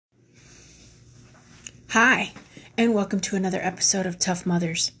Hi, and welcome to another episode of Tough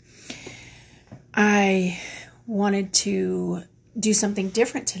Mothers. I wanted to do something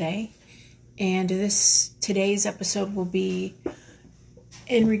different today, and today's episode will be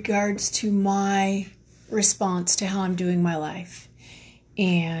in regards to my response to how I'm doing my life,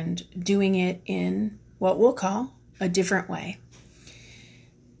 and doing it in what we'll call a different way.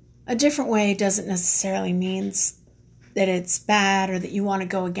 A different way doesn't necessarily mean that it's bad or that you want to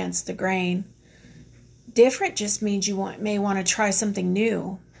go against the grain. Different just means you may want to try something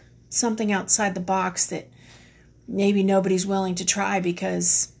new, something outside the box that maybe nobody's willing to try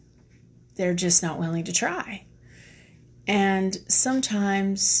because they're just not willing to try. And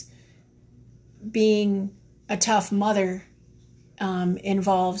sometimes being a tough mother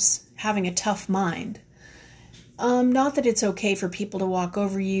involves having a tough mind. Not that it's okay for people to walk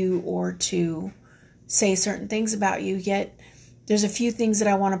over you or to say certain things about you, yet there's a few things that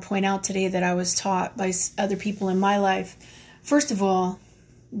I want to point out today that I was taught by other people in my life. First of all,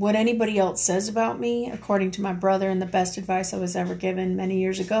 what anybody else says about me, according to my brother, and the best advice I was ever given many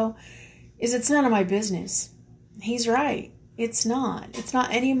years ago, is it's none of my business. He's right. It's not. It's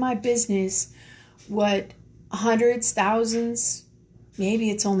not any of my business what hundreds, thousands, maybe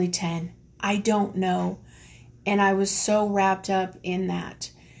it's only 10. I don't know. And I was so wrapped up in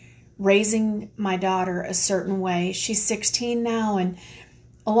that. Raising my daughter a certain way. She's 16 now, and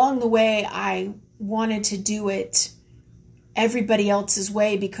along the way, I wanted to do it everybody else's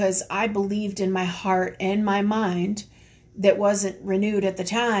way because I believed in my heart and my mind, that wasn't renewed at the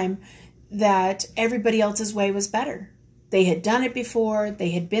time, that everybody else's way was better. They had done it before. They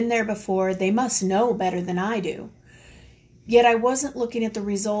had been there before. They must know better than I do. Yet I wasn't looking at the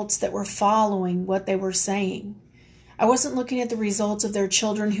results that were following what they were saying. I wasn't looking at the results of their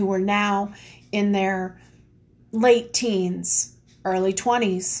children who were now in their late teens, early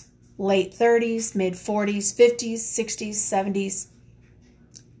 20s, late 30s, mid 40s, 50s, 60s, 70s.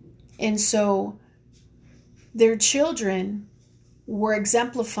 And so their children were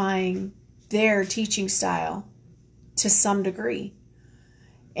exemplifying their teaching style to some degree.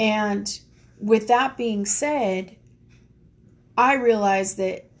 And with that being said, I realized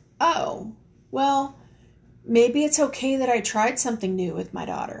that, maybe it's okay that I tried something new with my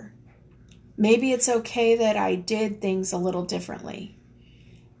daughter. Maybe it's okay that I did things a little differently.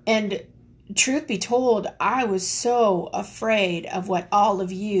 And truth be told, I was so afraid of what all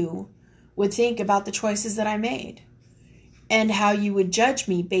of you would think about the choices that I made and how you would judge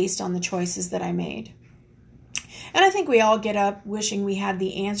me based on the choices that I made. And I think we all get up wishing we had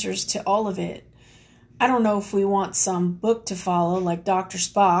the answers to all of it. I don't know if we want some book to follow like Dr.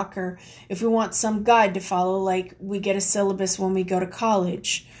 Spock, or if we want some guide to follow like we get a syllabus when we go to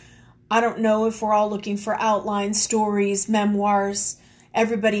college. I don't know if we're all looking for outlines, stories, memoirs,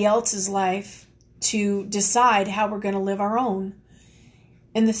 everybody else's life to decide how we're going to live our own.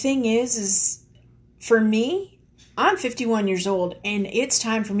 And the thing is for me, I'm 51 years old, and it's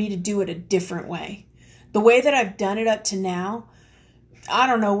time for me to do it a different way. The way that I've done it up to now, I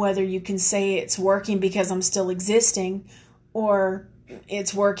don't know whether you can say it's working because I'm still existing, or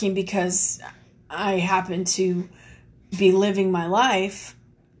it's working because I happen to be living my life.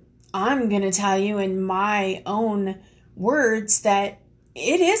 I'm going to tell you in my own words that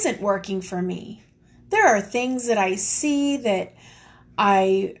it isn't working for me. There are things that I see that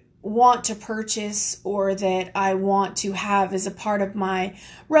I want to purchase or that I want to have as a part of my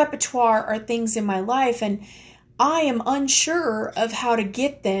repertoire, or things in my life, and I am unsure of how to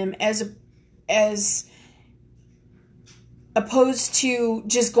get them as opposed to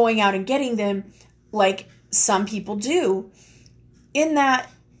just going out and getting them like some people do. In that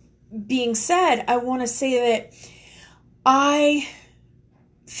being said, I want to say that I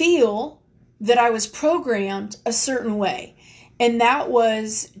feel that I was programmed a certain way, and that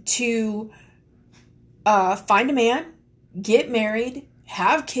was to find a man, get married,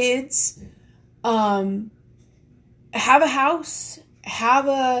 have kids, have a house, have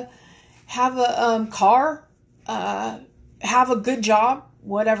a car, have a good job,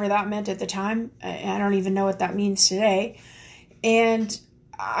 whatever that meant at the time. I don't even know what that means today. And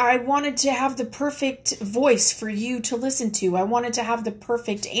I wanted to have the perfect voice for you to listen to. I wanted to have the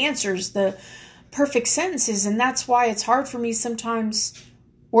perfect answers, the perfect sentences. And that's why it's hard for me sometimes,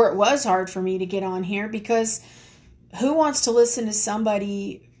 or it was hard for me to get on here, because who wants to listen to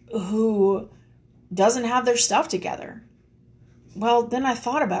somebody who doesn't have their stuff together? Well, then I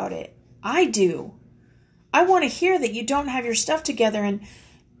thought about it. I do. I want to hear that you don't have your stuff together, and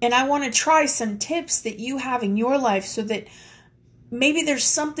I want to try some tips that you have in your life so that maybe there's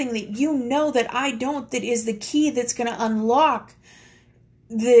something that you know that I don't, that is the key that's going to unlock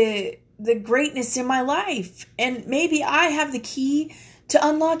the the greatness in my life. And maybe I have the key to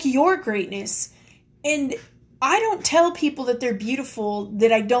unlock your greatness. And I don't tell people that they're beautiful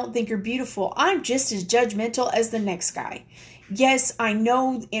that I don't think are beautiful. I'm just as judgmental as the next guy. Yes, I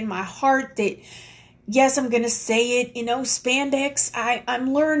know in my heart that, yes, I'm going to say it, spandex.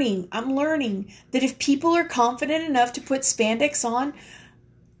 I'm learning that if people are confident enough to put spandex on,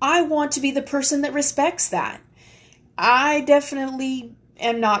 I want to be the person that respects that. I definitely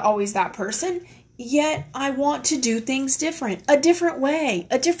am not always that person, yet I want to do things different, a different way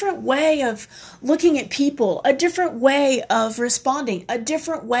of looking at people, a different way of responding, a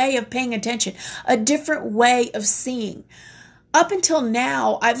different way of paying attention, a different way of seeing. Up until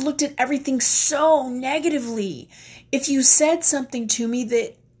now, I've looked at everything so negatively. If you said something to me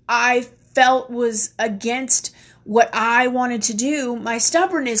that I felt was against what I wanted to do, my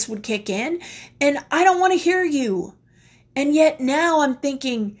stubbornness would kick in, and I don't want to hear you. And yet now I'm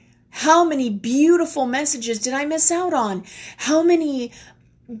thinking, how many beautiful messages did I miss out on? How many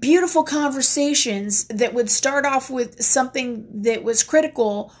beautiful conversations that would start off with something that was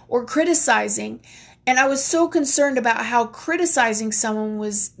critical or criticizing. And I was so concerned about how criticizing someone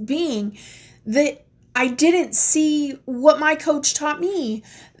was being that I didn't see what my coach taught me,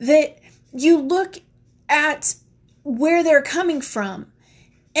 that you look at where they're coming from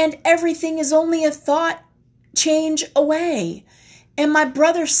and everything is only a thought change away. And my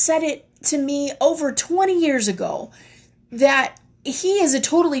brother said it to me over 20 years ago, that he is a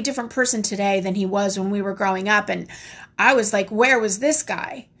totally different person today than he was when we were growing up. And I was like, where was this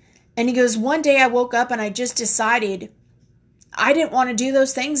guy? And he goes, one day I woke up and I just decided I didn't want to do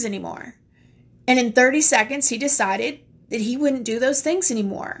those things anymore. And in 30 seconds, he decided that he wouldn't do those things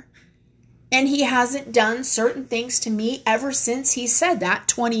anymore. And he hasn't done certain things to me ever since he said that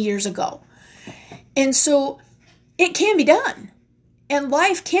 20 years ago. And so it can be done. And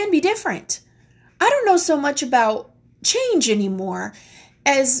life can be different. I don't know so much about change anymore,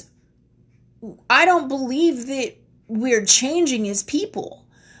 as I don't believe that we're changing as people.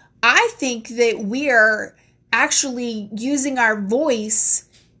 I think that we are actually using our voice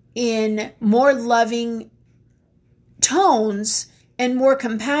in more loving tones and more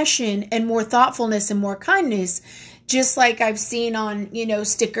compassion and more thoughtfulness and more kindness. Just like I've seen on,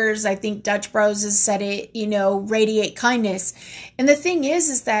 stickers, I think Dutch Bros has said it, radiate kindness. And the thing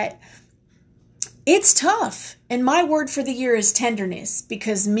is that it's tough. And my word for the year is tenderness,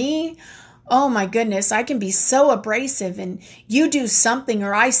 because me, oh my goodness, I can be so abrasive, and you do something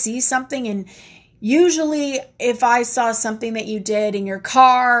or I see something, and usually if I saw something that you did in your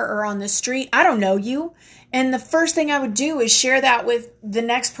car or on the street, I don't know you. And the first thing I would do is share that with the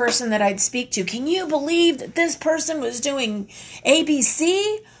next person that I'd speak to. Can you believe that this person was doing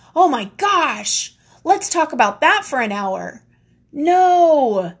ABC? Oh my gosh, let's talk about that for an hour.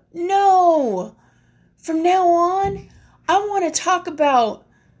 No. From now on, I want to talk about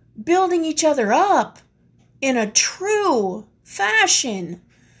building each other up in a true fashion.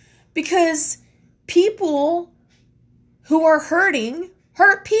 Because people who are hurting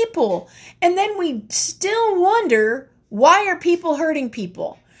hurt people. And then we still wonder, why are people hurting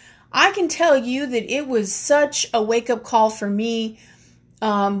people? I can tell you that it was such a wake-up call for me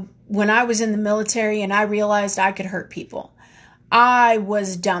when I was in the military and I realized I could hurt people. I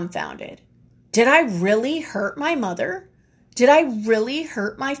was dumbfounded. Did I really hurt my mother? Did I really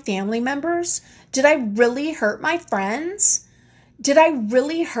hurt my family members? Did I really hurt my friends? Did I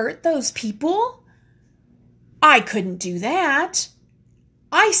really hurt those people? I couldn't do that.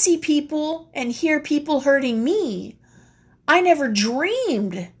 I see people and hear people hurting me. I never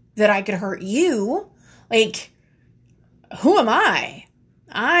dreamed that I could hurt you. Like, who am I?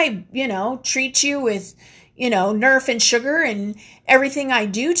 I, treat you with, Nerf and sugar, and everything I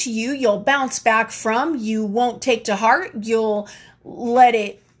do to you, you'll bounce back from. You won't take to heart. You'll let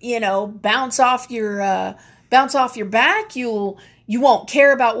it, bounce off your back. You won't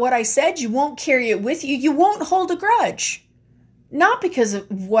care about what I said. You won't carry it with you. You won't hold a grudge. Not because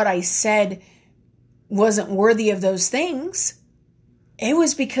of what I said wasn't worthy of those things. It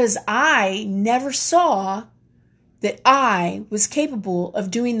was because I never saw that I was capable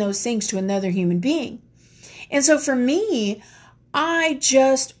of doing those things to another human being. And so for me, I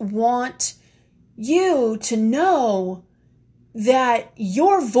just want you to know that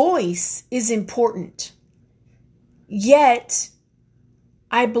your voice is important. Yet,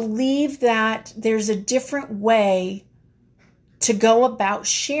 I believe that there's a different way to go about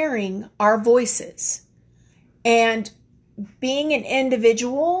sharing our voices and being an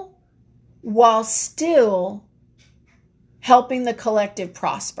individual while still helping the collective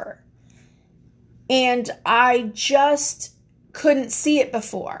prosper. And I just couldn't see it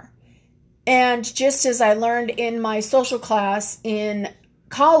before. And just as I learned in my social class in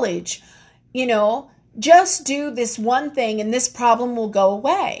college, just do this one thing and this problem will go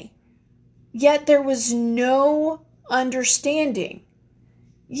away. Yet there was no understanding.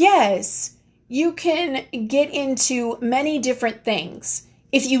 Yes, you can get into many different things.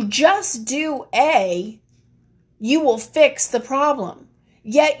 If you just do A, you will fix the problem.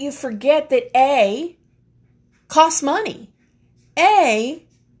 Yet you forget that A costs money. A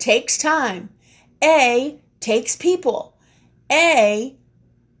takes time. A takes people. A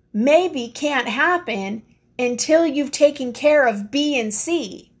maybe can't happen until you've taken care of B and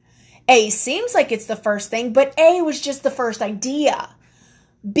C. A seems like it's the first thing, but A was just the first idea.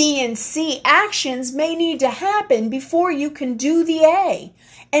 B and C actions may need to happen before you can do the A.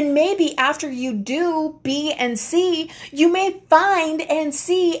 And maybe after you do B and C, you may find and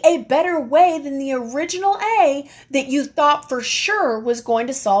see a better way than the original A that you thought for sure was going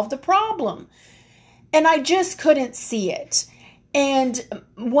to solve the problem. And I just couldn't see it. And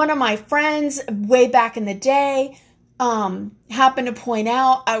one of my friends way back in the day happened to point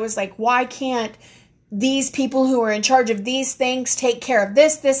out, I was like, why can't these people who are in charge of these things take care of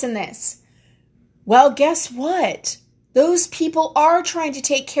this, this, and this? Well, guess what? Those people are trying to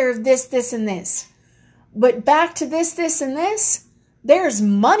take care of this, this, and this. But back to this, this, and this, there's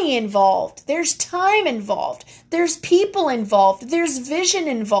money involved. There's time involved. There's people involved. There's vision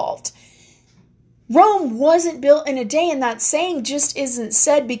involved. Rome wasn't built in a day, and that saying just isn't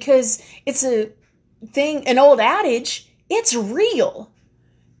said because it's a thing, an old adage. It's real.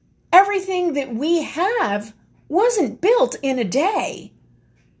 Everything that we have wasn't built in a day.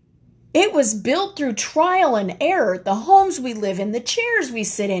 It was built through trial and error. The homes we live in, the chairs we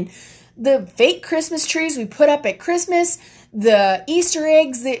sit in, the fake Christmas trees we put up at Christmas, the Easter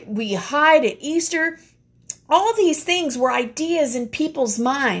eggs that we hide at Easter. All these things were ideas in people's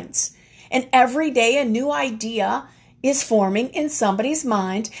minds. And every day a new idea is forming in somebody's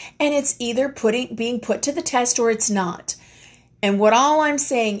mind, and it's either being put to the test or it's not. And all I'm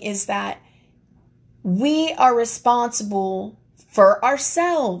saying is that we are responsible for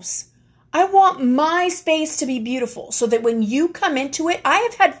ourselves. I want my space to be beautiful so that when you come into it, I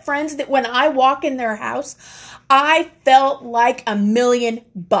have had friends that when I walk in their house, I felt like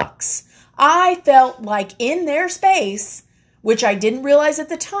 $1,000,000. I felt like in their space, which I didn't realize at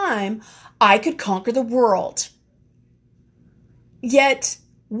the time, I could conquer the world. Yet,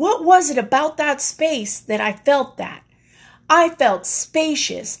 what was it about that space that I felt that? I felt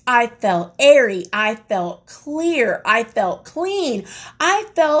spacious. I felt airy. I felt clear. I felt clean. I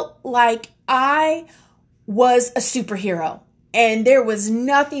felt like I was a superhero and there was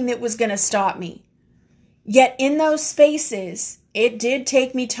nothing that was going to stop me. Yet in those spaces, it did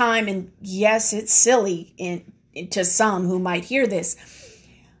take me time, and yes, it's silly to some who might hear this.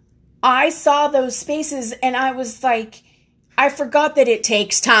 I saw those spaces and I was like, I forgot that it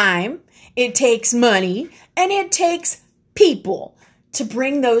takes time, it takes money, and it takes people to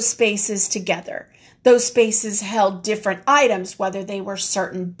bring those spaces together. Those spaces held different items, whether they were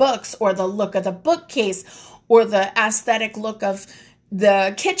certain books or the look of the bookcase or the aesthetic look of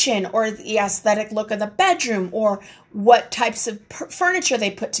the kitchen or the aesthetic look of the bedroom or what types of furniture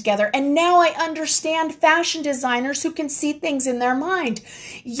they put together. And now I understand fashion designers who can see things in their mind.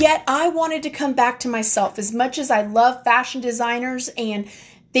 Yet I wanted to come back to myself. As much as I love fashion designers and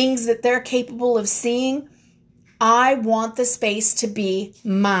things that they're capable of seeing, I want the space to be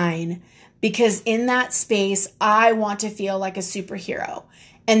mine, because in that space, I want to feel like a superhero.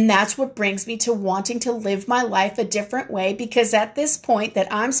 And that's what brings me to wanting to live my life a different way, because at this point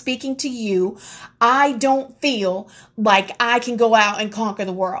that I'm speaking to you, I don't feel like I can go out and conquer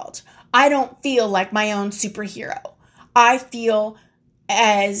the world. I don't feel like my own superhero. I feel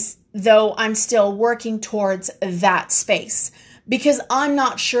as though I'm still working towards that space, because I'm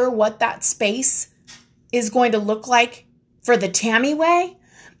not sure what that space is going to look like for the Tammy way,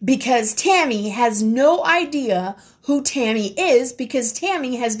 because Tammy has no idea who Tammy is, because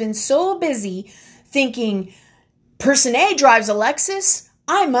Tammy has been so busy thinking, person A drives a Lexus,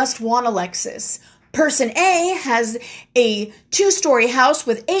 I must want a Lexus. Person A has a 2-story house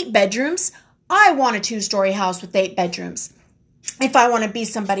with 8 bedrooms, I want a 2-story house with 8 bedrooms. If I want to be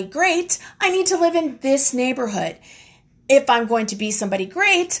somebody great, I need to live in this neighborhood. If I'm going to be somebody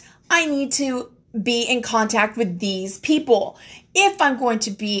great, I need to be in contact with these people. If I'm going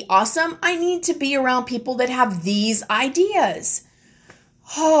to be awesome, I need to be around people that have these ideas.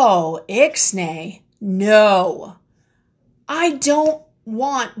 Oh, ixnay. No. I don't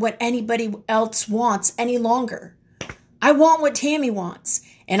want what anybody else wants any longer. I want what Tammy wants.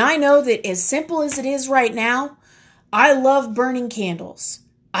 And I know that as simple as it is right now, I love burning candles.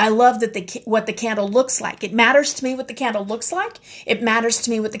 I love that what the candle looks like. It matters to me what the candle looks like. It matters to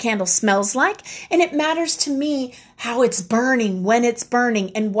me what the candle smells like. And it matters to me how it's burning, when it's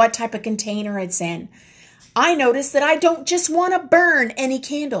burning, and what type of container it's in. I notice that I don't just want to burn any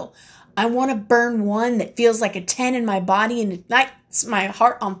candle. I want to burn one that feels like a 10 in my body and ignites my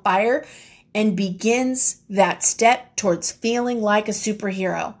heart on fire and begins that step towards feeling like a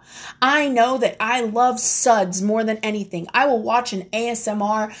superhero. I know that I love suds more than anything. I will watch an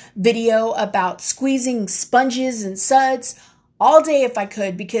ASMR video about squeezing sponges and suds all day if I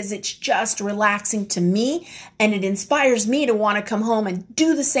could, because it's just relaxing to me and it inspires me to want to come home and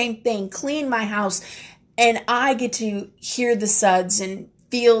do the same thing, clean my house, and I get to hear the suds and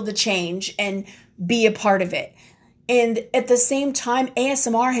feel the change and be a part of it. And at the same time,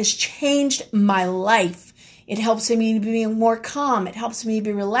 ASMR has changed my life. It helps me to be more calm. It helps me to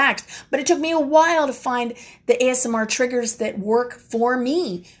be relaxed. But it took me a while to find the ASMR triggers that work for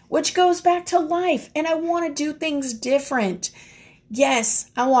me, which goes back to life. And I want to do things different.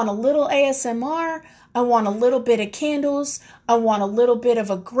 Yes, I want a little ASMR. I want a little bit of candles. I want a little bit of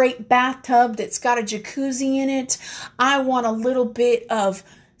a great bathtub that's got a jacuzzi in it. I want a little bit of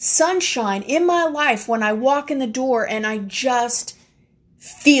sunshine in my life when I walk in the door and I just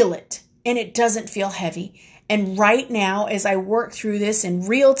feel it and it doesn't feel heavy. And right now, as I work through this in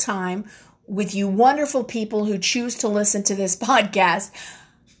real time with you wonderful people who choose to listen to this podcast,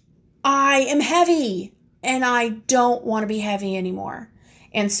 I am heavy and I don't want to be heavy anymore.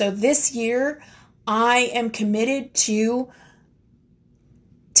 And so this year, I am committed to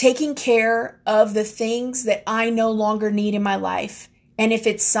taking care of the things that I no longer need in my life. And if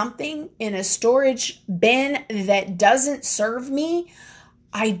it's something in a storage bin that doesn't serve me,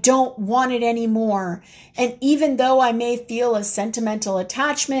 I don't want it anymore. And even though I may feel a sentimental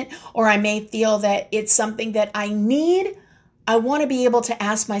attachment, or I may feel that it's something that I need, I want to be able to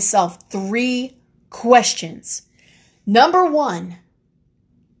ask myself 3 questions. Number 1,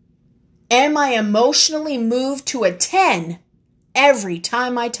 am I emotionally moved to a 10 every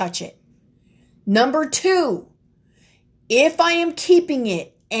time I touch it? Number 2, if I am keeping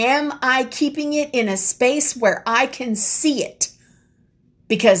it, am I keeping it in a space where I can see it?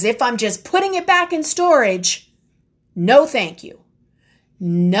 Because if I'm just putting it back in storage, no thank you.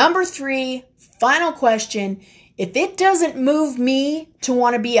 Number 3, final question, if it doesn't move me to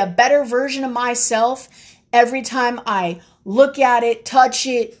want to be a better version of myself every time I look at it, touch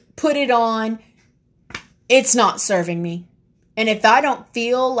it, put it on, it's not serving me. And if I don't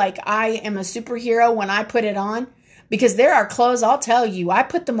feel like I am a superhero when I put it on, because there are clothes, I'll tell you, I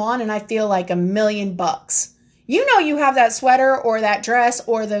put them on and I feel like $1,000,000. You know you have that sweater or that dress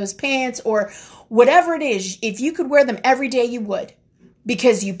or those pants or whatever it is. If you could wear them every day, you would.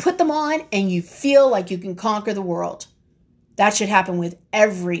 Because you put them on and you feel like you can conquer the world. That should happen with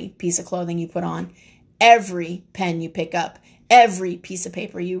every piece of clothing you put on, every pen you pick up, every piece of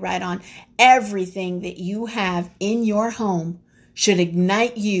paper you write on, everything that you have in your home should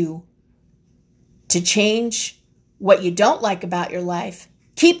ignite you to change what you don't like about your life,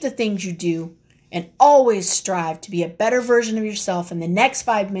 keep the things you do, and always strive to be a better version of yourself in the next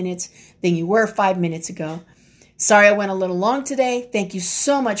 5 minutes than you were 5 minutes ago. Sorry I went a little long today. Thank you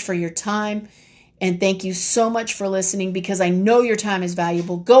so much for your time, and thank you so much for listening, because I know your time is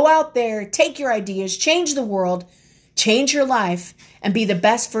valuable. Go out there, take your ideas, change the world, change your life, and be the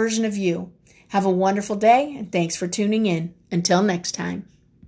best version of you. Have a wonderful day, and thanks for tuning in. Until next time.